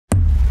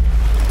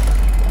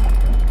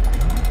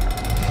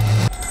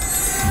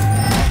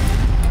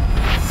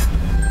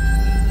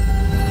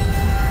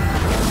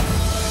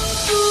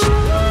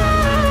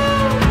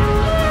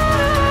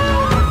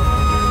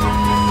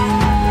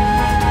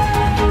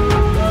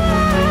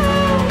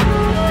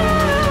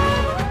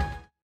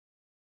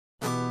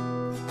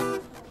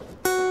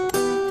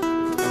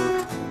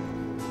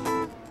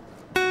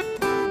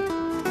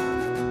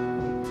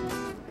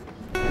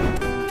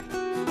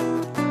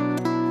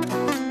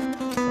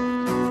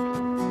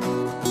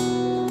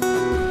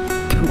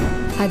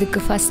அதுக்கு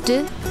first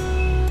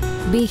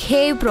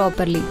behave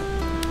properly.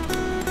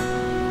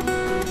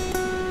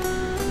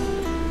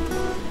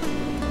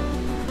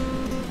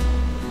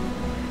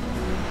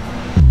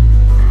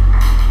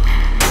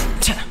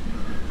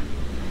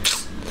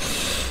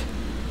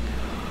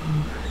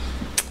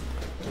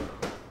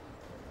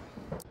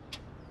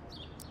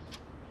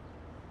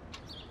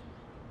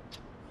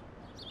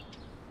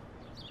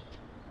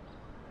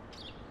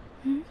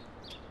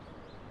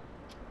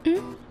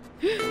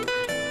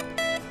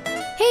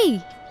 Hey,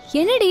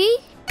 என்னடி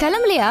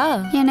கிளம்பலையா?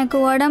 எனக்கு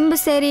உடம்பு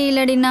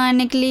சரியில்லடி, நான்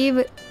இன்னைக்கு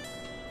லீவு.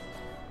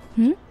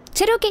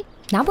 சரி, ஓகே,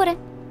 நான் போறேன்.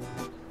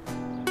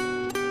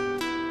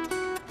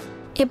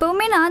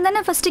 எப்பவுமே நான்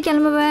தானே ஃபர்ஸ்ட்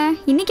கிளம்புவேன்.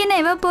 இன்னைக்கு என்ன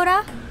இவ போறா?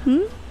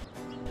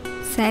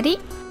 சரி.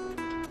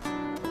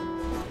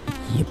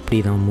 எப்படி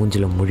தான்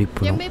மூஞ்சில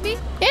முழிப்பு. என் பேபி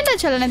ஏன்டா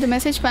சொல்ல நேத்து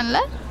மெசேஜ்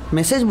பண்ணல?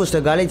 மெசேஜ் போஸ்ட்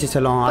காலேஜ்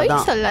செல்லும்.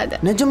 அதான் சொல்லாத.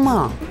 நிஜமா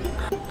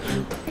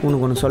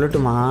உனக்கு ஒன்று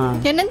சொல்லட்டுமா?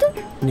 என்னது?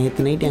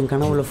 நேற்று நைட் என்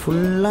கனவுல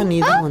ஃபுல்லாக நீ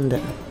தான் வந்த.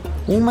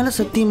 உன் மேலே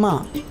சத்தியமா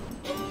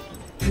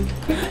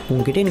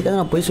உன்கிட்ட எனக்கு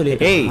நான் போய்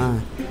சொல்லியிருக்கேன். ஏய்,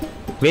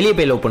 வெளியே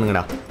போய் லவ்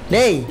பண்ணுங்கடா.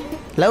 டேய்,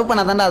 லவ்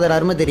பண்ண தாண்டா அதோட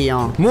அருமை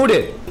தெரியும். மூடு,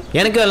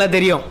 எனக்கு எல்லாம்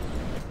தெரியும்.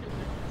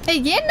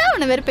 ஏய், ஏன்டா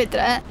அவனை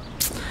வெறுப்பேத்துற?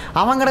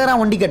 அவன்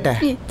கிடக்குறான் ஒண்டி கட்ட.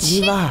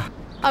 ஜீவா,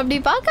 அப்படி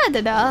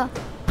பார்க்காதடா.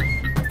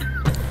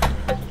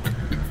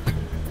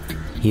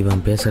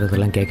 இவன்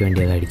பேசுறதெல்லாம் கேட்க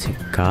வேண்டியதாகிடுச்சு.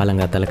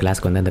 காலங்காத்தால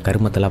கிளாஸ்க்கு வந்து அந்த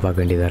கருமத்தெல்லாம்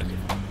பார்க்க வேண்டியதாக இருக்கு.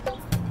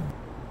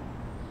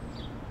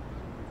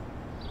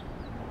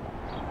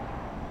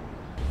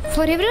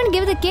 For everyone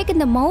give the cake in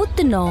the mouth,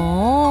 no.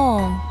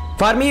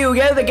 For me you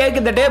gave the cake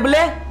in the table.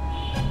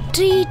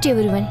 Treat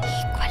everyone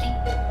equally.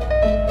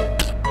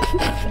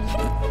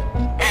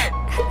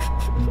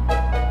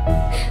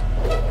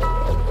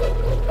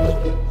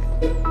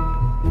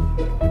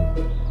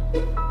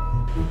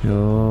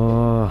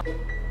 Oh.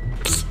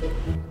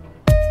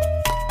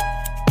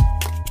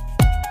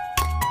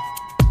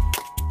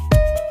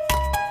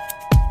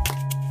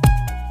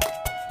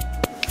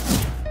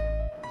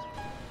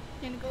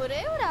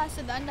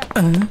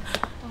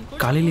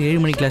 காலையில் 7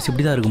 மணி கிளாஸ்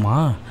இப்படி தான் இருக்குமா?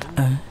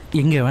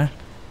 எங்கே அவன்?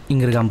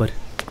 இங்கே இருக்கான் பாரு.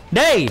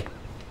 டேய்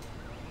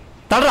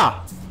தடா.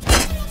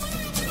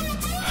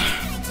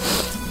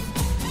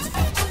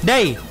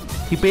 டேய்,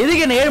 இப்போ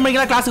எதுக்கு என்ன 7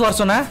 மணிக்கெல்லாம் கிளாஸுக்கு வர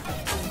சொன்ன?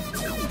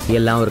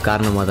 எல்லாம் ஒரு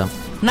காரணமாக தான்.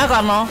 என்ன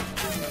காரணம்?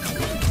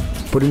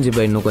 புரிஞ்சு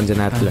போய் இன்னும்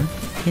கொஞ்சம் நேரத்தில்.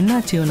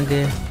 என்னாச்சு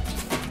இவனுக்கு?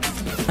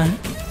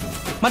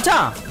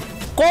 மச்சான்,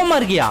 கோவமா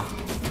இருக்கியா?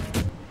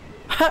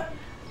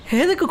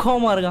 எதுக்கு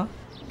கோவமா இருக்கான்?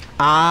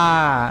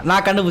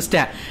 நான்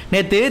கண்டுபிடிச்சிட்டேன்.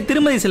 நேற்று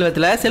திருமதி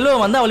செல்வத்தில்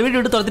செல்வம் வந்து அவளை வீட்டு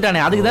விட்டு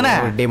துரத்திட்டானே, அதுக்கு தானே?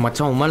 டே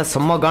மச்சான், உண்மையில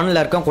செம்ம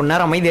கானில் இருக்கான். கொஞ்ச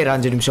நேரம் அமைதியா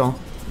 5 நிமிஷம்.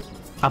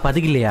 அப்போ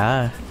அதுக்கு இல்லையா?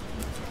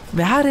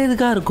 வேற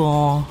எதுக்கா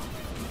இருக்கும்?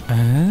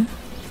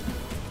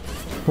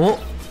 ஓ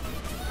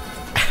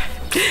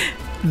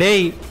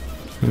டேய்,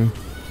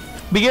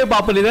 பிகேவ்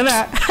பாப்பலி தானே?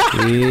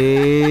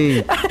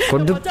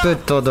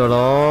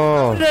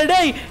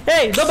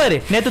 பாரு,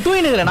 நேத்து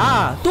தூங்கி நிக்கிறேனா?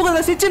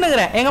 தூக்கத்தை சிச்சு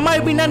நிக்கிறேன். எங்க அம்மா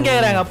இப்ப என்னன்னு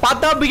கேக்குறாங்க.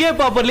 பார்த்தா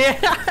பிகேவ் பாப்பலி.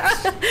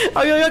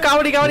 ஐயோ,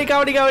 காமெடி காமெடி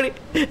காமெடி காமெடி.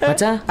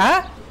 மச்சான்,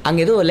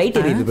 அங்க ஏதோ லைட்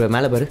எரியுது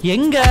மேல பாரு.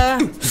 எங்க?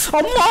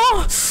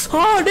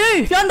 அம்மா,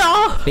 டேய் ஏன்டா?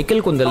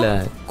 நிக்கல் குந்தல்.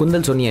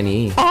 குந்தல் சொன்னியா நீ?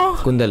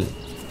 குந்தல்.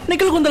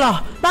 நிக்கல் குந்தலா?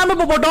 நாம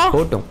இப்ப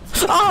போட்டோம்.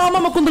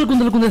 ஆமாமா, குந்தல்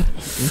குந்தல் குந்தல்.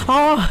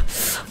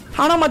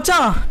 ஆனா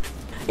மச்சான்,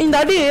 இந்த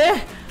அடி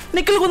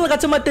நிக்கல் குந்தல்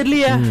கச்சமா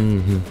தெரியலையே.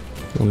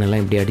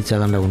 உன்னெல்லாம் இப்படி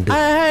அடிச்சாதான்டா உண்டு.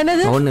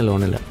 ஒண்ணு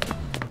இல்ல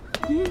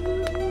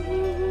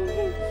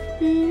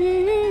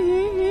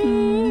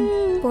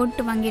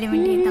போட்டு வாங்கிட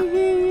வேண்டியதுதான்.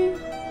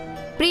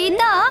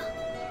 பிரீதா,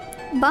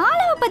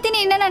 பாலாவை பத்தி நீ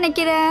என்ன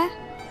நினைக்கிற?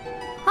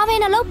 அவன்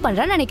என்ன லவ்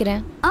பண்றான்னு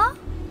நினைக்கிறேன்.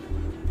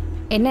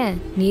 என்ன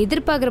நீ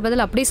எதிர்பார்க்குற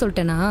பதில் அப்படியே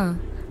சொல்லிட்டேனா?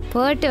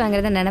 போட்டு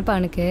வாங்குறத நினைப்பா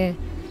அவனுக்கு.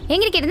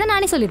 எங்கிட்ட கேட்டா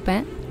நானே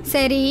சொல்லியிருப்பேன்.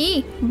 சரி,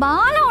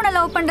 பாலா உன்னை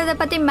லவ் பண்றத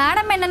பத்தி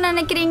மேடம் என்ன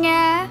நினைக்கிறீங்க?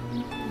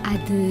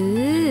 அது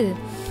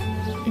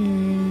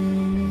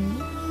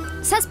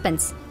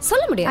சஸ்பென்ஸ்,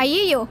 சொல்ல முடியும்.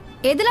 ஐயோ,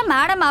 எதுல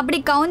மேடம் அப்படி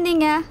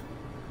கவுந்தீங்க?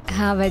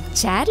 அவ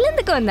சேர்ல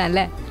இருந்து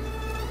கவுந்தான்ல,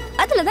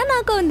 அதுல தான்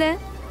நான் கவுந்தேன்.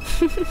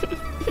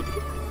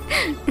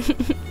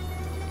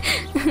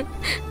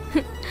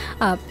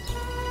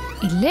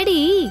 இல்லடி,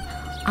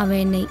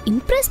 அவன் என்னை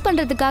இம்ப்ரெஸ்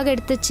பண்றதுக்காக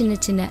எடுத்த சின்ன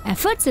சின்ன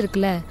எஃபர்ட்ஸ்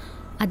இருக்குல்ல,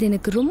 அது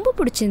எனக்கு ரொம்ப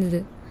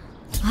பிடிச்சிருந்தது.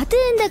 அது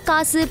இந்த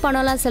காசு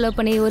பணம்லாம் செலவு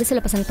பண்ணி ஒரு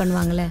சில பசங்க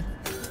பண்ணுவாங்கள்ல,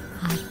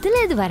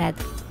 அதில் இது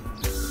வராது.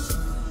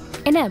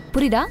 என்ன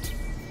புரியுதா?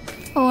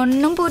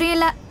 ஒன்றும்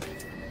புரியல.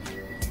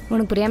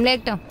 உனக்கு புரியாமலே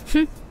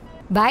இருக்கட்டும்.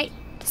 பாய்.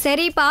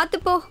 சரி, பார்த்து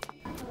போ.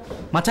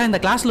 மச்சான், இந்த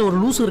கிளாஸ்ல ஒரு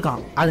லூஸ்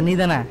இருக்கான். அது நீ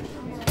தானே?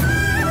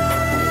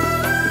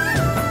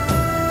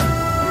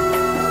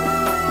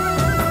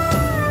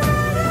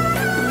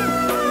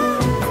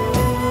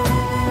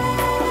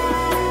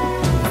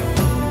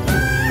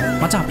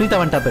 மச்சான், பிரீதா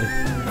வந்துட்டா பாரு.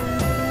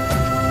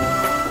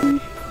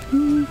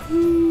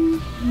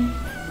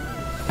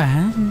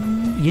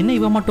 என்ன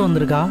இவ மட்டும்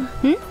வந்திருக்கா?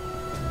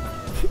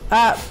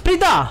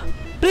 பிரீதா,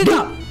 பிரீதா,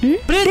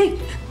 பிரீதி,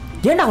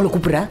 ஏன்டா அவளை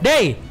கூப்பிடுற?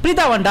 டேய்,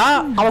 பிரீதா வந்தா.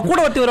 அவ கூட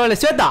ஒருத்தி வருவாளே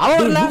ஸ்வேதா, அவ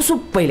வரல.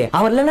 சூப்பையிலே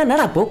அவ இல்லைன்னா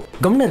என்னடா போ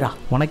கம்னரா.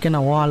 உனக்கு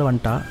என்ன ஓ ஆள்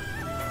வந்துட்டா?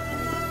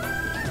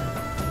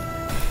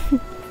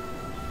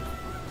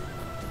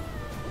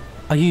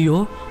 ஐயோ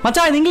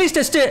மச்சான் இது இங்கிலீஷ்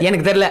டெஸ்ட்.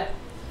 எனக்கு தெரியல.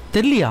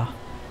 தெரியலையா?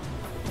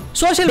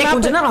 சோஷியல்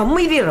கொஞ்ச நேரம்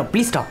அமைதியா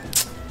ப்ளீஸ்டா.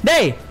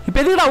 டேய் இப்போ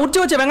எதுக்குடா உச்சி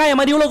வச்ச வெங்காயம்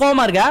மாதிரி இவ்வளோ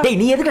கோவமா இருக்க? டேய்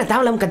நீ எதுக்குடா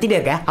தேவலாம கத்திட்டே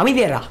இருக்க?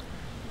 அமைதியாடா.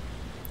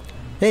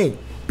 ஏய்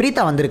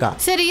பிரீதா வந்திருக்கா.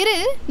 சரி இரு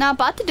நான்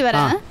பார்த்துட்டு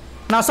வரேன்.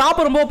 நான்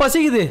சாப்பிடும்போது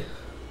பசிக்குது.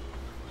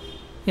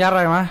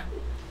 யாரா இவன்?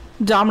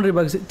 Geometry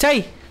box. சை.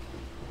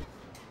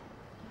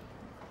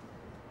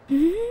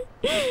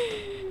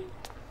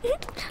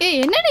 ஏய்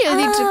என்னடி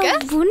எழுதிட்டு இருக்க?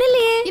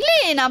 ஒண்ணுலயே.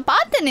 இல்லையே நான்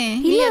பார்த்தனே.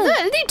 நீ ஏதோ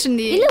எழுதிட்டு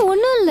இருந்தியே. இல்ல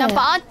ஒண்ணும் இல்ல.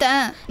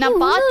 நான்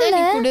பார்த்தேன்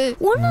நீ குடு.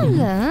 ஒண்ணும்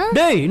இல்ல.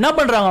 டேய் என்ன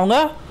பண்றாங்க அவங்க?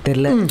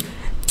 தெரியல.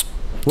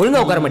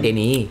 ஒழுங்கா உட்கார மாட்டே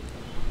நீ.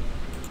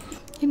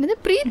 என்னது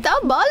பிரீதா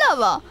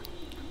பாலாவா?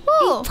 ஓ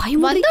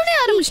வந்தோனே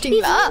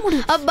ஆரம்பிச்சிட்டீங்களா?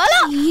 பாலா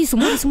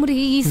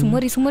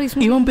சுமாரி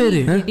இவன் பேரு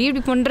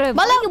இப்படி பண்ற.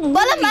 பாலா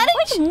பாலா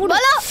மேரேஜ்.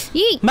 பாலா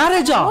ஏய்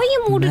மேரேஜா?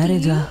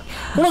 மேரேஜா?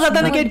 உனக்கு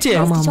அதானே கேட்ச்சு.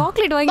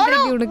 சாக்லேட் வாங்கி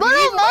தரேன் உனக்கு.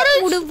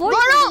 மூடு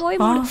போய்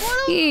மூடு.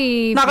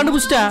 ஏய் நான்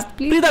கண்டுபிடிச்சிட்டேன்.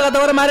 பிரீதா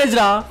தவிர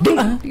மேரேஜ்டா.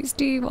 Please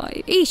tea why.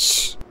 இஷ்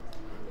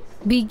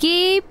PK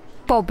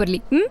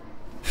properly.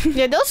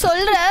 ஏதோ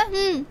சொல்ற.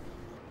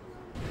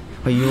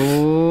 ஐயோ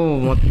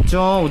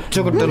மச்சான்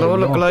உச்சக்கட்ட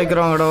லெவல்ல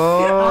கலாய்க்கறாங்கடா.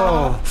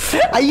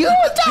 ஐயோ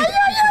மச்சான்.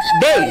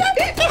 டேய்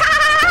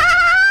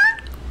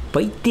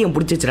பைத்தியம்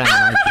பிடிச்சிச்சுறாங்க.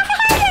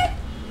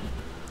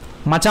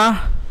 மச்சான்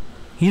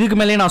இதுக்கு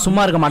மேலே நான்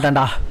சும்மா இருக்க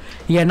மாட்டேன்டா.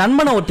 என்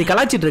நண்பனை ஒருத்தி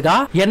கலாய்ச்சிட்டு இருக்கா.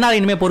 என்னால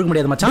இனிமே பொறுக்க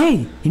முடியாது மச்சான்.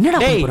 என்னடா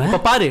டேய்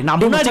இப்ப பாரு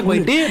நான் முன்னாடி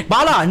போயிட்டு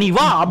பாலா நீ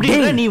வா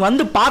அப்படிங்கற நீ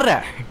வந்து பாரு.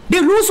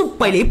 டேய் லூசு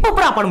பையில இப்ப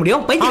எப்படா பண்ண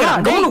முடியும்? பைத்தியக்காரா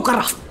கவுன்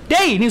உட்கார்றா.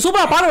 டேய் நீ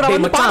சூப்பரா பாருடா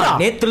வந்து பாரு.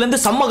 நேத்துல இருந்து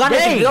செம்ம காண்டா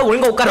இருக்கீங்க.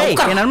 ஒழுங்கா உட்கார.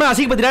 என் நண்பன்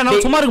அசிங்கப்படுத்திட்டா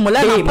நான் சும்மா இருக்க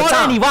முடியல. நான்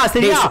போறேன் நீ வா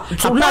சரியா?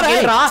 சொன்னா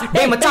கேளுடா.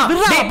 டேய் மச்சான்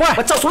டேய்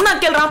மச்சான் சொன்னா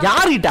கேளுடா.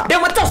 யார்கிட்ட?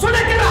 டேய் மச்சான்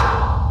சொன்னா கேளுடா.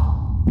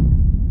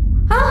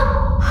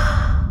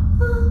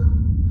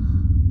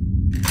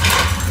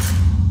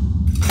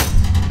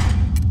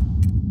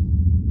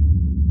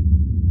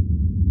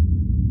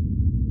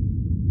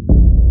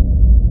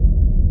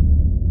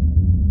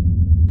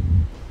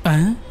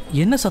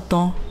 என்ன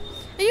சத்தம்?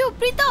 ஐயோ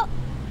பிரீதா.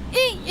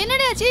 ஏய்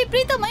என்னடா ஆச்சு?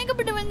 பிரீதா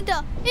மயக்கப்பட்டு விழுந்துட்டா.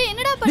 ஏய்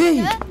என்னடா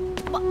பண்ணீங்க?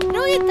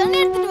 ரோஹித் தண்ணி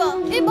எடுத்துட்டு வா.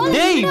 ஏய் பாலா.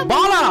 டேய்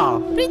பாலா.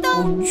 பிரீதா.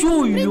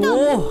 ஐயோ.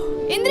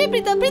 எந்திரி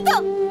பிரீதா. பிரீதா.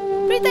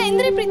 பிரீதா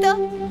எந்திரி பிரீதா.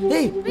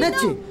 ஏய்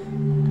என்னாச்சு?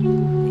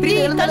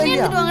 பிரீதா தண்ணி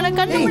எடுத்துட்டு வாங்க. நான்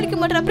கண்ணு முழிக்க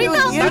மாட்டறா.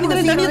 பிரீதா.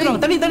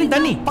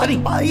 தண்ணி.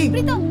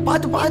 பிரீதா.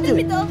 பாத்து.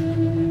 பிரீதா.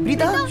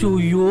 பிரீதா.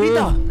 ஐயோ.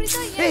 பிரீதா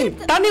ஏய்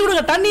தண்ணி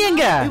விடுங்க. தண்ணி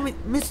எங்க?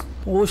 Miss.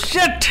 Oh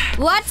shit.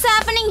 What's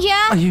happening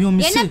here? ஐயோ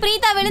மிஸ். என்ன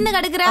பிரீதா விழுந்து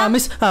கிடக்குறா?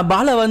 மிஸ்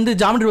பாலா வந்து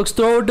ஜாமெட்ரி பாக்ஸ்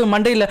த்ரோட்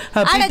மண்டையில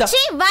பிரீதா.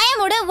 அடச்சி வாயை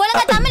மூடு.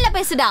 ஒழுங்கா தமிழ்ல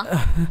பேசுடா.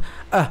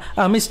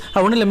 மிஸ்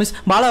ஒன்றும் இல்லை மிஸ்.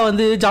 பாலா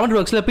வந்து ஜாமெட்ரி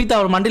பாக்ஸில் பிரீதா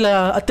அவர் மண்டையில்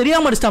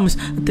தெரியாம அடிச்சிட்டா மிஸ்.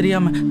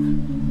 தெரியாம.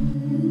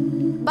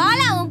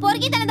 பாலா உன்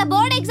பொறுக்கித்தனத்தை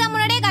போர்டு எக்ஸாம்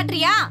முன்னாடியே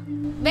காட்டுறியா?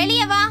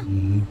 வெளிய வா.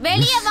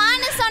 வெளிய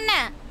வான்னு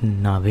சொன்னேன்.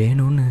 நான்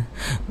வேணும்னு.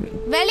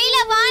 வெளியில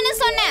வான்னு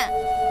சொன்னேன்.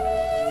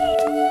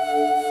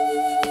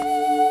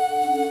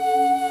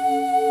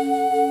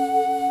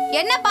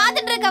 என்ன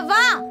பாத்துட்டு இருக்க?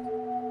 வா.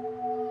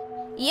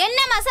 என்ன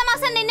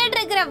மச நின்னுட்டு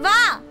இருக்கற? வா.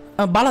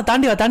 பாலா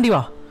தாண்டி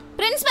வா.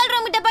 பிரின்சிபல்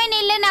ரூம் கிட்ட போய்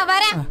நில்லு. நான்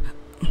வரேன்.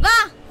 வா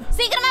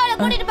சீக்கிரமா அவளை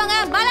கூட்டிட்டு போங்க.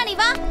 பாலா நீ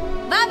வா.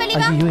 வா வெளிய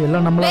வா. ஐயோ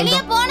எல்லாம் நம்மள.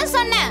 வெளிய போன்னு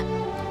சொன்னேன்.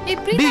 ஏய்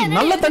பிரீதா டேய்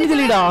நல்ல தண்ணி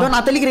தெளிடா.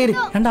 நான் தெளிக்கிறேன்.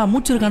 ஏண்டா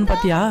மூச்சு இருக்கான்னு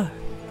பாத்தியா?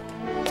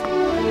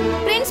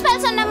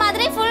 பிரின்சிபல் சொன்ன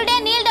மாதிரி ஃபுல் டே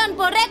நீல் டவுன்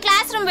போடுற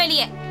கிளாஸ் ரூம்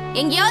வெளிய.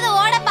 எங்கயாவது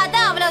ஓட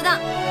பார்த்தா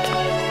அவ்வளவுதான்.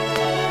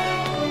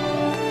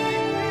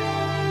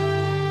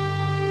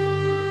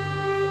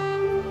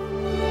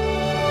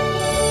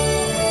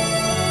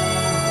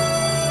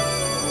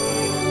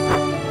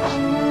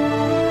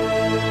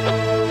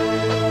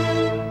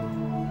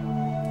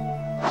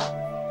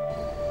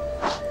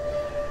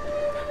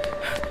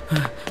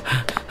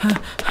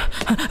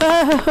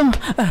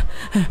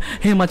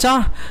 ஏய்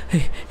மச்சான்.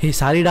 ஏய்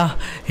சாரிடா.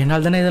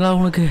 என்னால் தானே இதெல்லாம்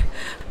உனக்கு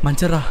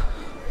மன்னிச்சிடுறா.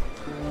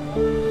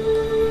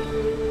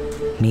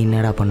 நீ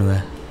என்னடா பண்ணுவ?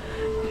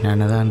 நான்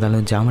என்னதான்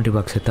இருந்தாலும் ஜாமெட்ரி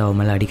பாக்ஸ் எடுத்து அவன்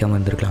மேலே அடிக்காமல்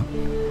இருந்திருக்கலாம்.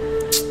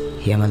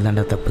 என் மேலே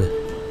தான்டா தப்பு.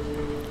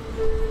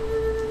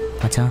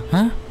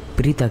 மச்சான்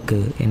பிரீதாக்கு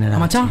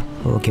என்னடா மச்சான்?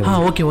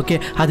 ஓகே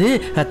அது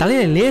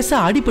தலையில லேசா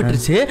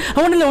அடிபட்டுருச்சு.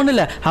 ஒன்றும்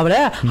இல்லை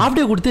அவளை ஹாஃப்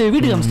டே கொடுத்து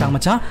வீட்டுக்கு அனுப்பிச்சிட்டாங்க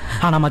மச்சான்.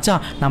 ஆனால்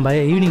மச்சான் நம்ம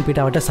ஈவினிங்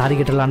போயிட்டு அவட்ட சாரி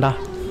கேட்டுடலாம்டா.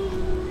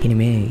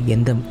 இனிமே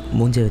எந்த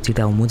மூஞ்சை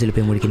வச்சுட்டு அவன் மூஞ்சில்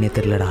போய் முடிக்கனே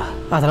தெரிலடா.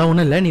 அதெல்லாம்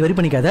ஒன்றும் இல்லை. நீ வரி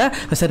பண்ணிக்காத.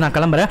 சரி நான்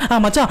கிளம்புறேன்.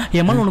 மச்சான்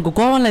என் மேலே உனக்கு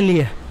கோவம்லாம்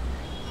இல்லையே?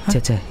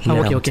 சே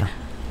ஓகே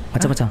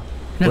மச்சான்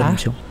ஒரு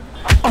நிமிஷம்.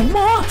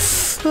 அம்மா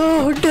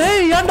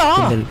டேய் ஏன்டா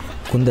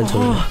குந்தல்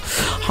சொல்லு.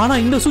 ஆனா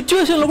இந்த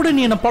சிச்சுவேஷன்ல கூட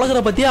நீ என்ன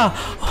பழகுற பத்தியா?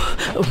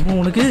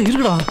 உனக்கு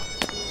இருக்குடா.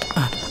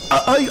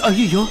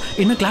 ஐயோ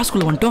என்ன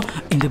கிளாஸ்க்குள்ள வந்துட்டோம்.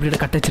 இந்த பீரியட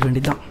கட் அடிச்சிட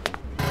வேண்டியதுதான்.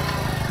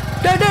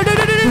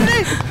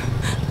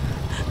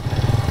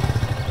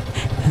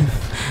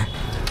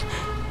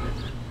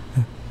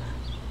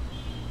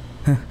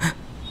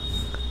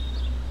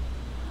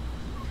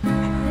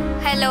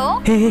 ஹலோ.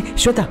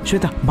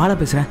 ஸ்வேதா பாலா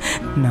பேசுறேன்.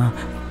 நான்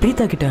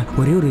பிரீதா கிட்ட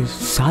ஒரே ஒரு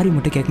சாரி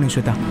மட்டும் கேட்கணும்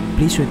ஸ்வேதா.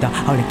 ப்ளீஸ் ஸ்வேதா,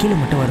 அவளை கீழே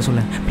மட்டும் வர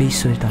சொல்ல ப்ளீஸ்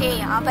ஸ்வேதா.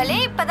 ஏய் அவளே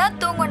இப்பதான்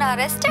தூங்குனா,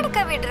 ரெஸ்ட்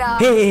எடுக்க விடுறா.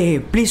 ஏய்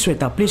ப்ளீஸ்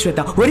ஸ்வேதா, ப்ளீஸ்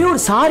ஸ்வேதா, ஒரே ஒரு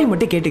சாரி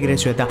மட்டும்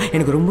கேட்டுக்கிறேன் ஸ்வேதா.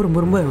 எனக்கு ரொம்ப ரொம்ப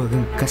ரொம்ப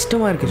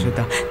கஷ்டமா இருக்கு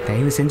ஸ்வேதா.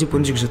 தயவு செஞ்சு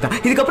புரிஞ்சுக்க ஸ்வேதா.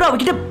 இதுக்கப்புறம்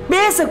அவகிட்ட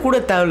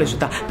பேசக்கூட தேவையில்லை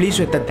ஸ்வேதா. ப்ளீஸ்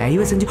ஸ்வேதா,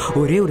 தயவு செஞ்சு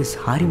ஒரே ஒரு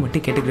சாரி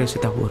மட்டும் கேட்டுக்கிறேன்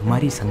ஸ்வேதா. ஒரு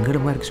மாதிரி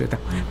சங்கடமா இருக்கு ஸ்வேதா.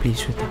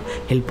 ப்ளீஸ் ஸ்வேதா,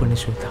 ஹெல்ப்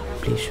பண்ணு ஸ்வேதா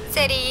ப்ளீஸ்.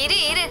 சரி இரு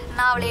இரு,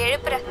 நான் அவளை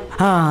எழுப்புறேன்.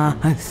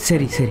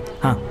 சரி சரி.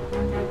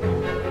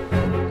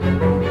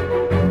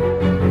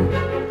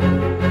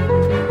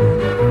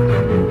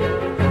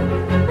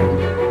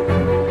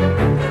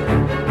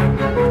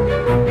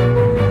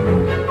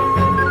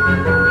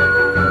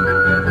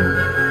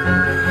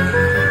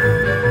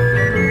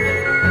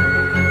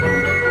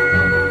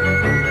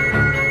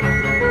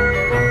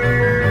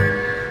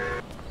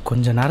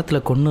 கொஞ்ச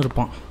நேரத்தில் கொன்று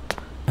இருப்பான்.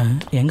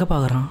 எங்கே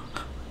பார்க்குறான்?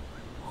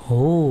 ஓ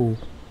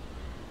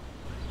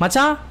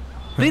மச்சான்,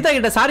 பிரீதா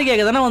கிட்ட சாரி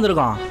கேட்க தானே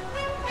வந்திருக்கோம்.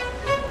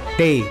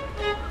 டேய்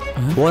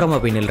ஓரமாக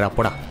போய் நில்றா.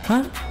 போடா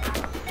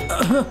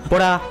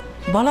போடா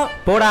பாலா,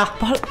 போடா.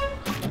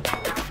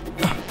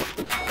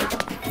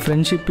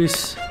 Friendship is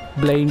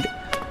blind.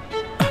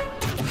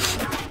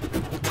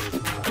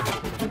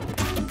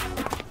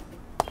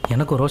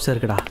 எனக்கு ரோஸ்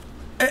இருக்குடா.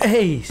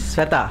 ஏய்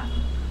ஸ்வேதா,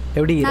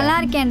 எப்படி நல்லா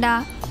இருக்கேன்டா.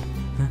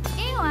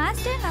 ஏய்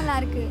ஹேர்ஸ்டைல் நல்லா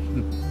இருக்கு.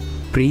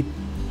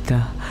 பிரீதா,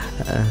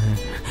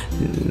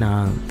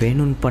 நான்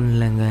வேணும்னு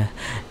பண்ணலைங்க.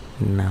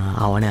 நான்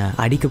அவனை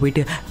அடிக்க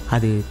போயிட்டு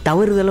அது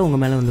தவறுதெல்லாம்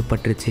உங்கள் மேலே வந்து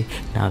பட்டுருச்சு.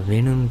 நான்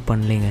வேணும்னு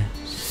பண்ணலைங்க.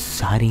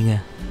 சாரிங்க.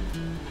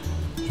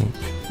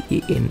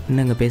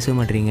 என்னங்க பேச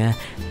மாட்டேறீங்க?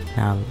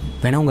 நான்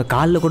வேணா உங்கள்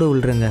காலில் கூட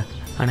விழுறேங்க.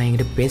 ஆனால்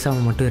என்கிட்ட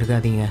பேசாமல் மட்டும்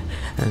இருக்காதீங்க.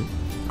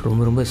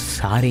 ரொம்ப ரொம்ப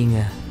சாரிங்க.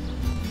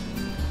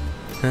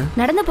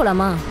 நடந்து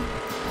போலாமா?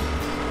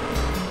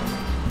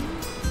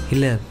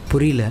 இல்லை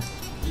புரியல.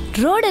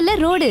 ரோடு இல்லை,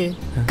 ரோடு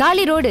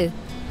காலி ரோடு.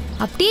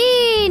 அப்படியே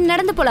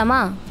நடந்து போலாமா?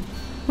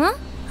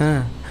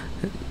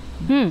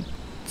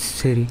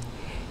 சரி.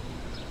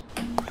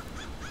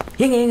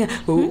 ஏங்க ஏங்க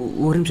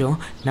ஒரு நிமிஷம்,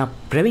 நான்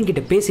பிரவீன்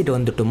கிட்ட பேசிட்டு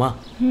வந்துட்டுமா?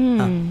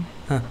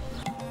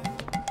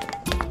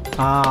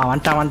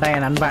 வந்துட்டான்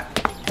என் நண்பன்.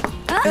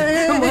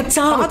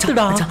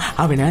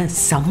 அவனை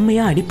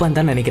செம்மையா அடிப்பான்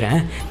தான் நினைக்கிறேன்.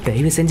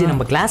 தயவு செஞ்சு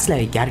நம்ம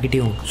கிளாஸ்ல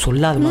யார்கிட்டயும்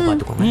சொல்லாதமா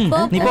பாத்துக்கோங்க.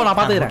 நீ போ, நான்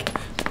பாத்துக்கிறேன்.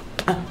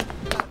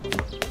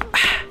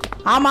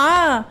 ஆமா,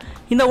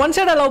 இந்த ஒன்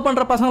சைடா லவ்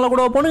பண்ற பசங்கள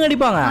கூட பொண்ணுங்க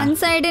அடிப்பாங்க. ஒன்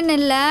சைடுன்னு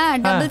இல்ல,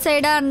 டபுள்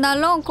சைடா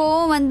இருந்தாலும்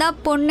கோவம் வந்தா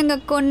பொண்ணுங்க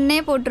கொன்னே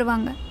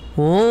போட்டுருவாங்க.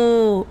 ஓ,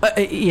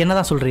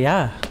 என்னதான் சொல்றியா?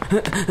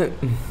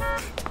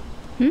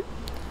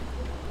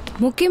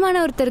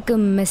 முக்கியமான ஒருத்தருக்கு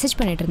மெசேஜ்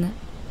பண்ணிட்டு இருந்தேன்.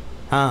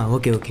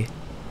 Okay okay.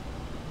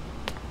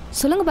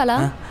 சொல்லுங்க பாலா,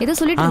 ஏதோ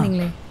சொல்லிட்டு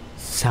இருந்தீங்களே.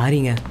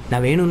 சாரிங்க,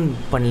 நான் வேணும்னு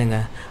பண்ணலைங்க.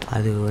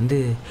 அது வந்து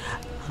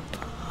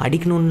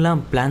அடிக்கணும்லாம்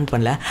பிளான்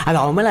பண்ணல. அது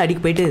அவன் மேலே அடிக்க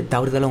போயிட்டு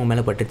தவறுதெல்லாம் உங்க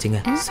மேலே பட்டுருச்சுங்க.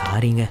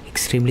 சாரிங்க,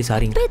 எக்ஸ்ட்ரீம்லி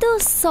சாரிங்க. ஏதோ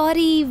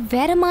சாரி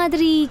வேற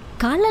மாதிரி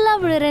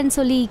காலெல்லாம் விழுறேன்னு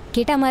சொல்லி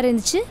கேட்ட மாதிரி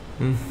இருந்துச்சு.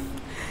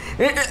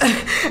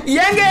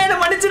 ஏங்க என்ன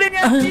மன்னிச்சிடுங்க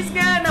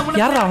ப்ளீஸ்ங்க.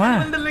 யாரா அவன்?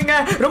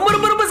 ரொம்ப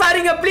ரொம்ப ரொம்ப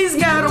சாரிங்க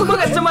ப்ளீஸ்ங்க. ரொம்ப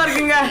கஷ்டமா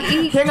இருக்குங்க.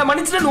 ஏங்க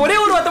மன்னிச்சிட்டு ஒரே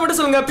ஒரு வார்த்தை மட்டும்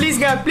சொல்லுங்க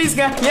ப்ளீஸ்ங்க.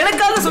 ப்ளீஸ்ங்க,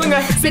 எனக்காக சொல்லுங்க.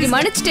 சரி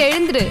மன்னிச்சிட்டு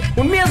எழுந்துரு.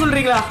 உண்மையா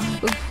சொல்றீங்களா?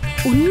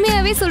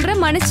 உண்மையாவே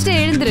சொல்றேன், மன்னிச்சிட்டு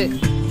எழுந்துரு.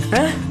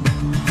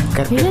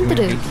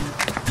 எழுந்துரு.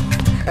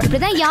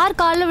 இப்படிதான் யார்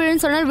காலில்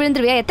விழுன்னு சொன்னாலும்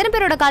விழுந்துருவியா? எத்தனை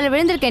பேரோட காலில்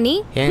விழுந்திருக்க நீ?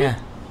 ஏங்க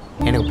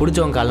எனக்கு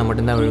பிடிச்சவங்க காலில்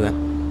மட்டும்தான் விழுவேன்.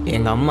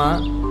 எங்கள் அம்மா,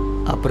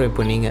 அப்புறம்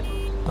இப்போ நீங்கள்,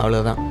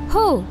 அவ்வளோதான்.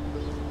 ஹோ,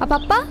 அப்பா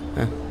அப்பா?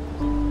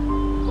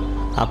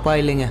 அப்பா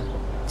இல்லைங்க,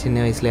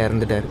 சின்ன வயசுல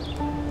இறந்துட்டாரு.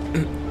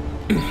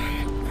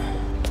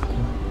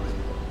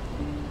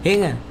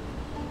 ஏங்க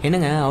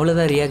என்னங்க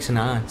அவ்வளோதான்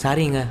ரியாக்ஷனா?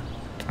 சாரிங்க,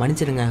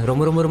 மன்னிச்சிடுங்க.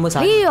 ரொம்ப ரொம்ப ரொம்ப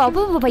சாரி. ஐயோ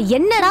அப்பா,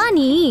 என்னடா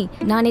நீ?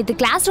 நான் நேற்று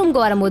கிளாஸ்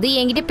ரூமுக்கு வரும்போது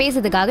என்கிட்ட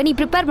பேசுறதுக்காக நீ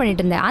ப்ரிப்பேர்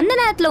பண்ணிட்டு இருந்த. அந்த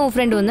நேரத்தில் உன்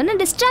ஃப்ரெண்டு வந்து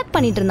டிஸ்ட்ராக்ட்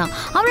பண்ணிட்டு இருந்தான்.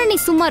 அவனை நீ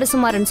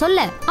சுமாருன்னு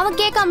சொல்ல, அவன்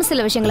கேட்காம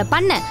சில விஷயங்களை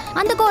பண்ண,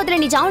 அந்த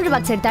கோவத்தில் நீ ஜாமெட்ரி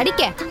பாக்ஸ் எடுத்து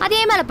அடிக்க,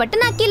 அதே மேலே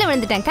பட்டு நான் கீழே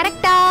விழுந்துட்டேன்.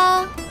 கரெக்டா?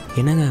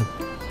 என்னங்க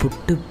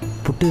புட்டு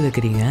புட்டு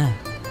வைக்கிறீங்க?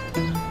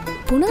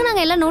 பொண்ணுங்க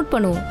நாங்கள் எல்லாம் நோட்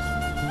பண்ணுவோம்,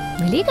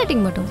 வெளியே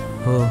கட்டிங் மாட்டோம்.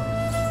 ஓ,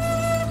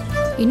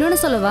 இன்னொன்று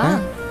சொல்லவா?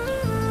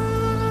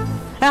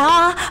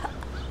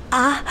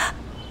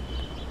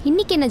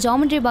 இன்னைக்கு என்ன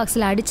ஜாமெட்ரி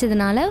பாக்ஸில்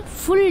அடிச்சதுனால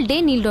ஃபுல் டே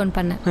நீல் டவுன்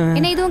பண்ணேன்.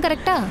 என்ன இதுவும்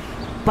கரெக்டா?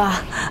 பா,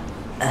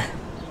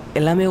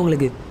 எல்லாமே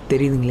உங்களுக்கு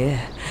தெரியுதுங்களே.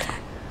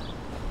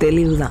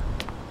 தெளிவு தான்.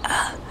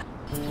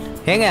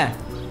 ஏங்க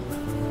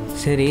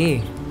சரி,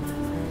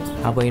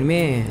 அப்போ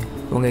இனிமே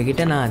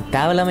உங்ககிட்ட நான்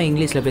தேவையில்லாமல்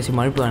இங்கிலீஷில் பேசி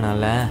மழுப்பு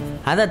வேணாம்ல.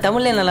 அதான்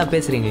தமிழ்ல நல்லா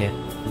பேசுகிறீங்களே,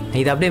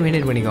 இதை அப்படியே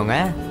மெயின்டைன் பண்ணிக்கோங்க.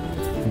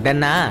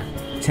 டன்னா?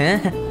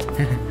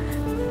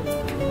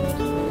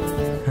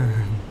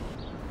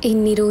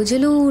 ఇన్ని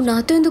రోజులు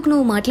నాతో ఎందుకు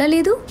నువ్వు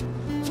మాట్లాడలేదు?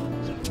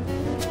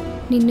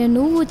 నిన్న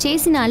నువ్వు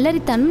చేసిన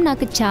అల్లరితనం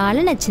నాకు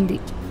చాలా నచ్చింది.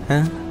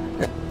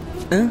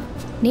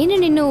 నేను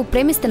నిన్ను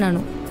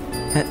ప్రేమిస్తున్నాను.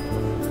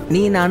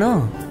 நீ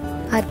நானும்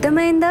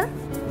అర్థమైందా?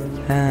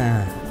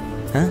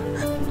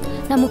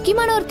 நான்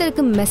முக்கியமான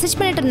ஒருத்தருக்கு மெசேஜ்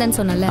பண்ணிட்டு இருந்தேன்னு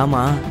சொன்னல.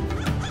 ஆமா.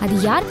 அது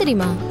யார்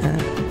தெரியுமா?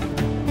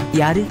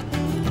 யாரு?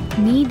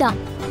 நீதான்.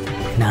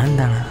 நான்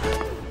தானா?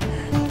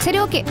 சரி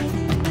ஓகே,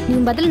 நீ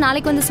பதில்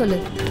நாளைக்கு வந்து சொல்லு,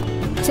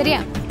 சரியா?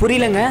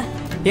 புரியலங்க.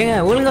 ஏங்க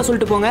ஒழுங்கா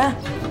சொல்லிட்டு போங்க.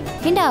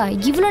 ஏண்டா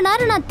இவ்வளோ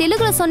நேரம் நான்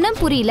தெலுங்குல சொன்னேன்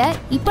புரியல,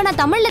 இப்போ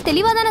நான் தமிழ்ல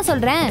தெளிவா தானே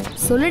சொல்றேன்,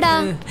 சொல்லுடா.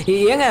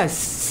 ஏங்க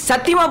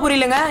சத்தியமா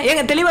புரியலங்க.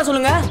 ஏங்க தெளிவா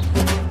சொல்லுங்க.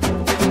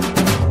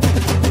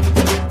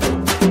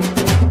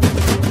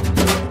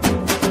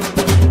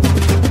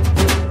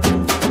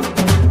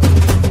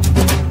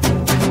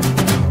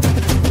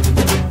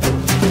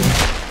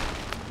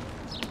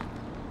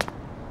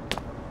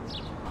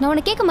 நான்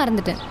உன்னை கேட்க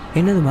மறந்துட்டேன்.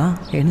 என்னதுமா?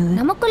 என்னது?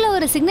 நமக்குள்ள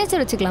ஒரு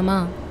சிக்னேச்சர் வச்சுக்கலாமா?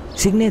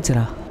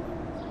 சிக்னேச்சரா?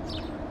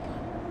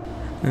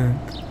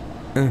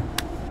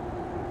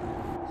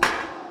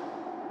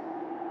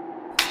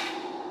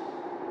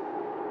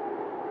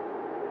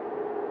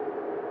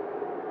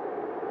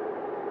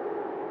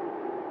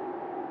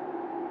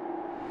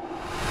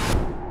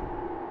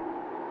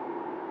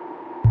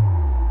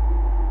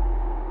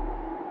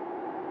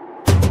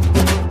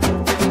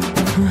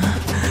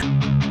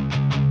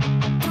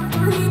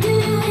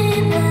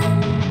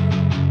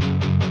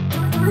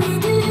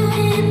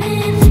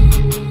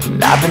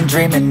 I've been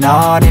dreaming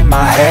on in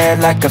my head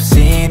like I've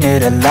seen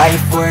it. A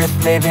life worth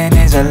living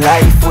is a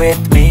life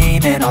with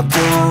meaning. I'll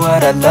do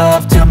what I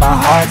love till my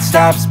heart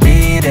stops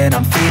beating.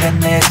 I'm feeding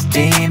this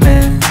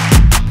demon.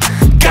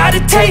 Got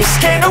a taste,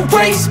 can't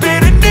erase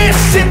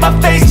bitterness in my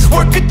face.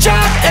 Work a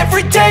job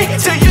every day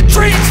till your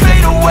dreams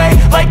fade away.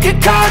 Like a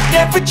card,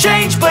 never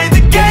change, play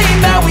the game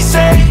that we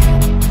say.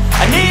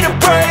 I need a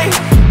break.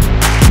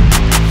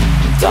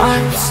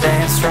 Time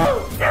stands strong.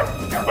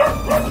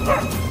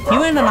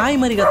 இவன் என்ன நாய்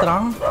மாதிரி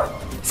கத்துறான்?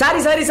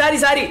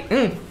 Sorry.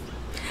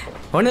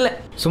 ஒன்றும் இல்லை,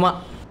 சும்மா.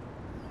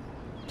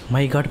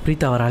 My God,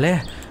 Preetha வராளே.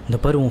 இந்த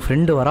பாரு, உன்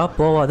ஃப்ரெண்டு வரா.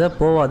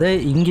 போவாத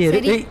இங்கே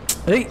இரு.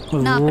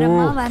 நான்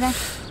அப்புறமா வரேன்.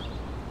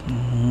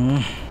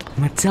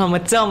 மச்சான்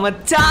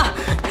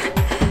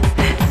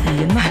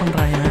என்ன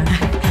பண்றாங்க?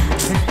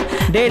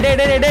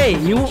 டேய்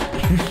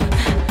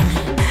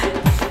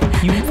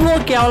இவ்வளோ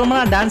கேவலமா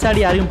நான் டான்ஸ்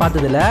ஆடி யாரையும்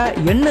பார்த்ததில்ல.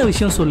 என்ன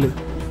விஷயம் சொல்லு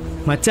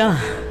மச்சான்.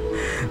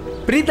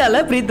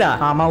 பிரீத்தா.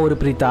 ஆமா, ஒரு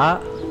பிரீத்தா.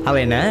 அவ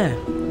என்ன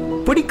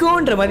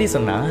பிடிக்கும்ன்ற மாதிரி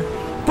சொன்னா,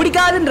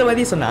 பிடிக்காதுன்ற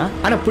மாதிரி சொன்னா,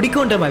 ஆனா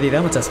பிடிக்கும்ன்ற மாதிரி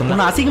தான் மச்சான் சொன்னா.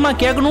 உன்னை அசிங்கமா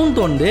கேட்கணும்னு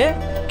தோணுது,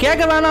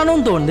 கேட்க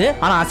வேணான்னு தோணுது,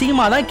 ஆனா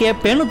அசிங்கமா தான்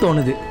கேட்பேன்னு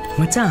தோணுது.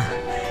 மச்சான்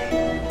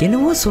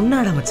என்னவோ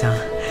சொன்னாடா மச்சான்.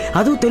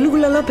 அதுவும்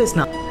தெலுங்குலலாம்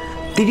பேசினா.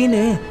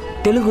 திடீர்னு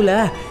தெலுங்குல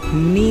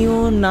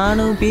நீயும்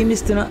நானும்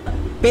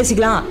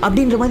பேசிக்கலாம்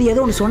அப்படின்ற மாதிரி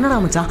ஏதோ ஒன்று சொன்னடா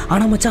மச்சான்.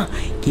 ஆனா மச்சான்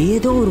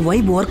ஏதோ ஒரு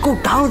வைப் ஒர்க்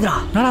அவுட் ஆகுதுடா.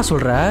 என்னடா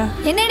சொல்ற?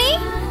 என்னடி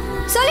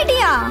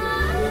சொல்லிட்டியா?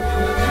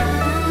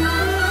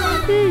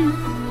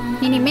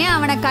 இனிமே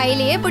அவனை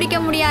கையிலேயே பிடிக்க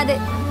முடியாது.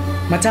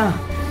 மச்சான்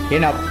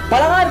என்ன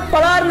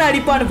பலார்னு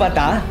அடிப்பான்னு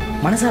பார்த்தா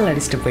மனசால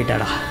அடிச்சுட்டு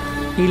போயிட்டாடா.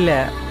 இல்ல,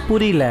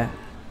 புரியல.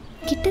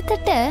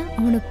 கிட்டத்தட்ட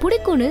அவனை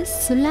பிடிக்கும்னு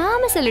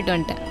சொல்லாம சொல்லிட்டு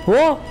வந்துட்டேன். ஓ,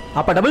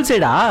 அப்ப டபுள்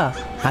சைடா?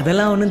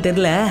 அதெல்லாம் ஒன்றும்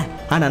தெரியல,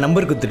 ஆனா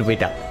நம்பர் கொடுத்துட்டு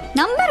போயிட்டா.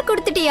 நம்பர்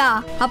கொடுத்துட்டியா?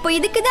 அப்போ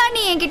இதுக்கு தான்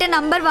நீ என்கிட்ட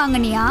நம்பர்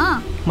வாங்கினியா?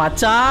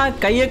 மச்சான்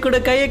கையை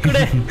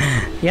கொடு.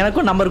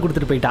 எனக்கும் நம்பர்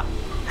கொடுத்துட்டு போயிட்டா.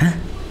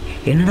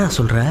 என்னடா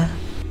சொல்ற?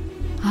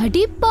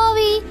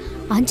 அடிப்பாவி,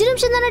 5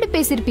 நிமிஷம் தானே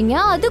பேசிருப்பீங்க,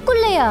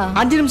 அதுக்குள்ளயா?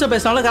 5 நிமிஷம்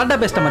பேசினாலும் கரெக்டா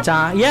பேசிட்டேன்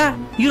மச்சான். ஏன்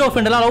ஹீரோ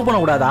ஃப்ரெண்ட் எல்லாம் லவ் பண்ண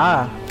கூடாதா?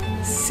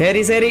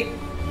 சரி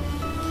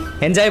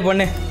என்ஜாய்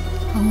பண்ணு.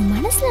 அவன்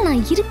மனசுல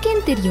நான்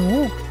இருக்கேன்னு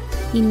தெரியும்.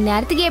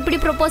 இந்நேரத்துக்கு எப்படி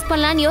ப்ரொபோஸ்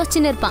பண்ணலான்னு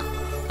யோசிச்சுன்னு இருப்பான்.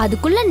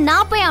 அதுக்குள்ள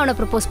நான் போய் அவனை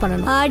ப்ரொபோஸ்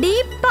பண்ணணும்.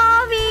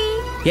 அடிப்பாவி.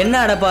 என்ன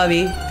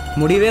அடப்பாவி,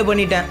 முடிவே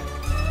பண்ணிட்டேன்.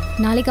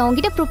 நாளைக்கு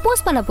அவன்கிட்ட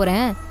ப்ரொபோஸ் பண்ண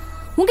போறேன்.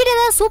 உன்கிட்ட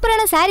ஏதாவது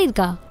சூப்பரான சாரி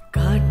இருக்கா?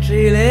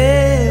 காற்றிலே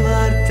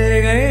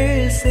வார்த்தைகள்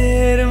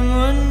சேரும்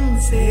முன்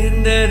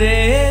சேர்ந்ததே